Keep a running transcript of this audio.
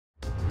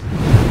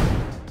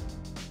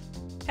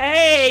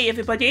Hey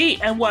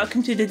everybody, and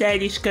welcome to the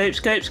Daily Scopes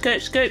for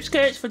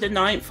the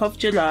 9th of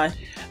July.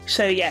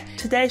 So yeah,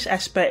 today's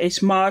aspect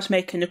is Mars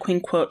making a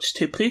quincunx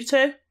to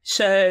Pluto.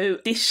 So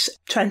this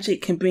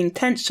transit can bring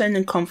tension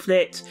and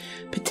conflict,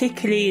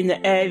 particularly in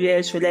the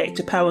areas related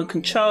to power and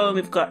control.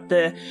 We've got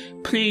the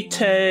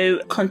Pluto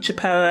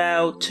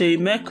contraparallel to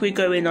Mercury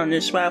going on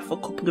as well for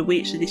a couple of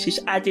weeks, so this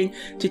is adding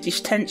to this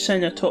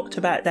tension. I talked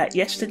about that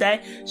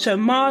yesterday. So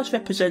Mars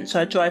represents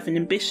our drive and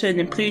ambition,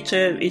 and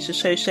Pluto is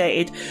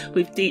associated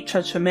with deep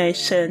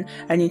transformation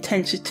and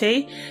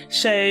intensity.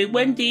 So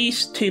when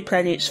these two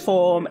planets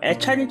form a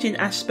challenging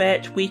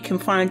aspect, we can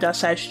find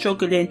ourselves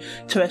struggling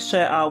to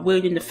assert our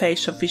will in the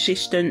face of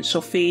resistance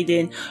or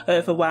feeling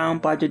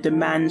overwhelmed by the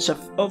demands of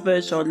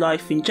others or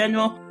life in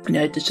general. You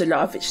know, there's a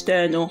lot of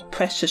external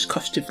pressures,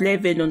 cost of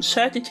living,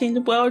 uncertainty in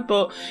the world,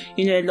 but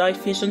you know,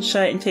 life is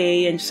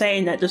uncertainty, and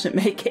saying that doesn't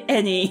make it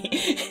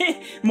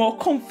any more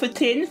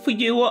comforting for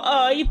you or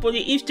I, but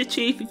it is the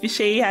truth. If you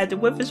see how the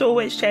weather's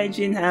always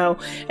changing, how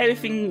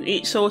everything,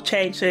 it's all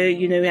changed, so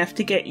you know, we have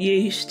to get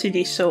used to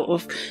this sort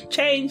of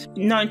change.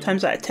 9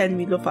 times out of 10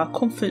 we love our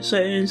comfort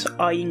zones,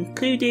 I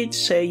included.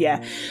 So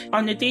yeah,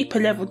 on a deeper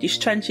level, this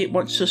transit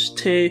wants us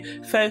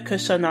to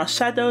focus on our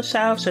shadow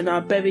selves and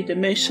our buried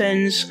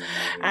emotions,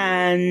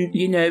 and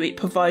you know, it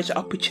provides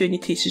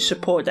opportunities to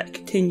support that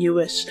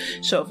continuous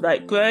sort of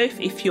like growth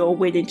if you're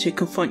willing to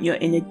confront your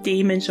inner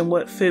demons and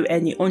work through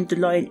any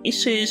underlying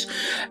issues.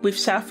 With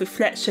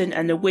self-reflection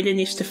and the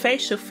willingness to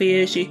face your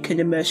fears, you can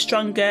emerge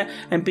stronger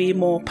and be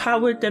more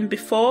powered than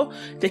before.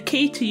 The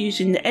key to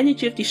using the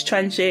energy of this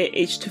transit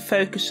is to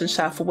focus on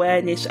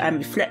self-awareness and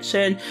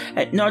reflection,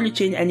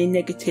 acknowledging any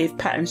negative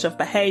patterns of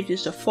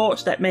behaviours or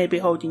thoughts that may be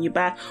holding you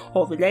back,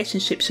 or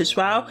relationships as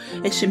well.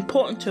 It's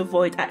important to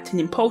avoid acting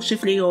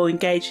impulsively or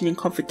engaging in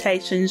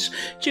confrontations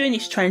during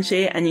this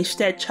transit, and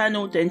instead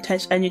channel the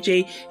intense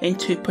energy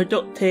into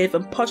productive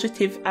and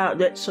positive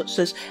outlets such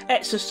as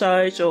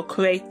exercise or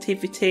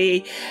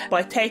creativity.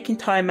 By taking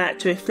time out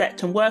to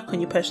reflect and work on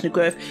your personal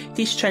growth,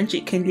 this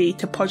transit can lead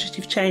to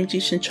positive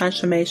changes and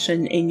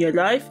transformation in your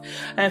life.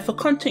 For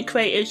content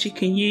creators, you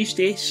can use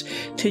this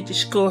to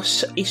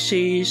discuss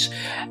issues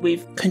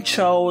with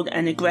control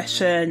and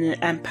aggression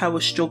and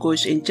power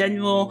struggles in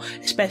general,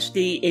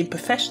 especially in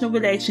professional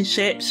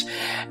relationships,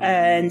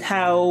 and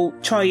how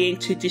trying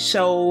to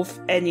dissolve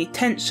any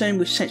tension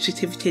with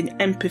sensitivity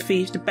and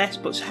empathy is the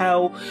best, but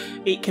how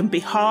it can be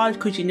hard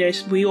because, you know,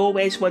 we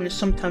always want to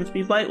sometimes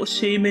be right as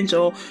humans,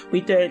 or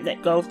we don't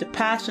let go of the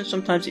past, and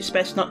sometimes it's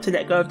best not to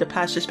let go of the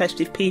past,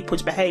 especially if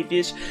people's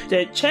behaviours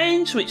don't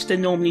change, which they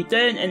normally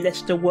don't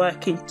unless they're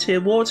working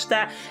towards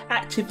that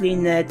actively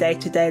in their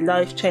day-to-day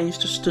life. Change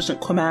just doesn't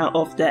come out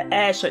of the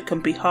air, so it can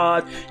be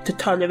hard to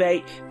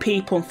tolerate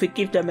people and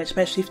forgive them,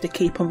 especially if they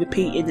keep on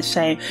repeating the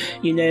same,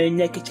 you know,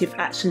 negative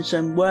actions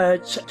and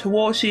words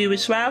towards you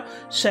as well.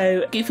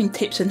 So giving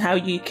tips on how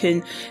you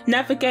can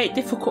navigate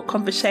difficult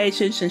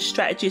conversations and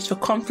strategies for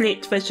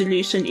conflict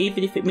resolution,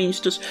 even if it means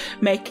just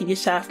making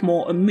yourself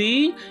more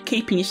immune,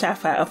 keeping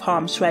yourself out of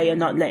harm's way and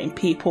not letting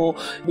people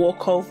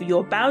walk over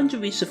your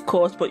boundaries, of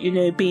course, but you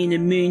know, being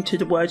immune to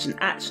the words and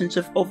actions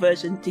of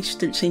others and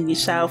distancing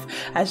yourself,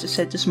 as I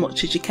said, as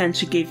much as you can,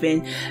 to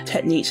giving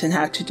techniques on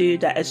how to do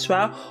that as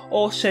well.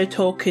 Also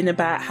talking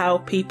about how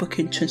people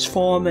can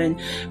transform and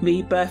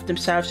rebirth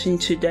themselves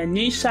into their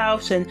new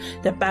selves, and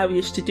the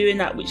barriers to doing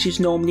that, which is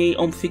normally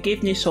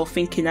unforgiveness or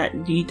thinking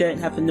that you don't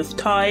have enough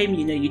time,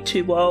 you know, you're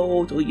too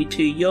old or you're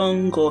too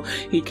young, or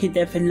you can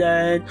never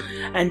learn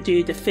and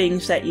do the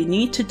things that you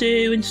need to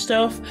do and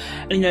stuff,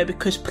 you know,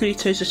 because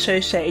Pluto is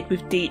associated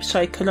with deep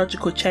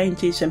psychological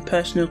changes and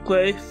personal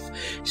growth.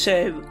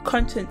 So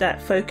content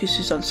that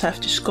focuses on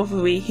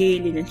self-discovery,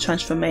 healing and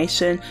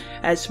transformation,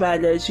 as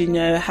well as, you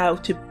know, how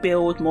to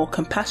build more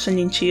compassion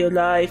into your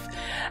life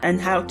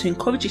and how to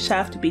encourage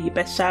yourself to be your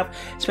best self,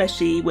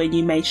 especially when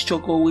you may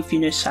struggle with, you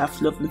know,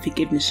 self-love and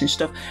forgiveness and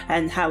stuff,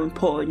 and how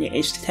important it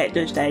is to take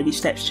those daily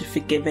steps to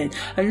forgiving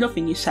and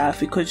loving yourself,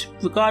 because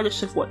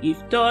regardless of what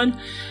you've done,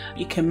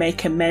 you can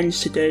make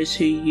amends to those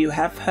who you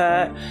have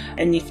hurt,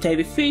 and if they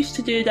refuse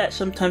to do that,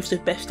 sometimes the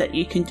best that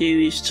you can do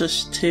is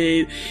just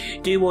to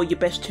do all your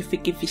best to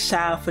forgive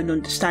yourself and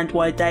understand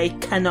why they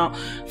cannot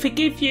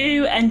forgive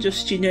you, and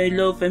just, you know,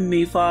 love and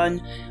move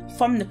on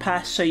from the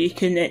past, so you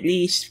can at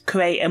least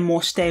create a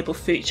more stable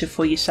future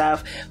for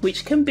yourself,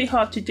 which can be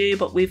hard to do,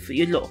 but with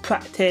your little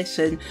practice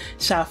and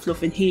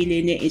self-love and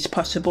healing, it is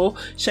possible.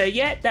 So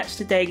yeah, that's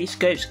the Daily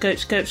Scope for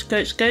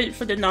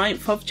the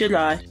 9th of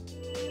July.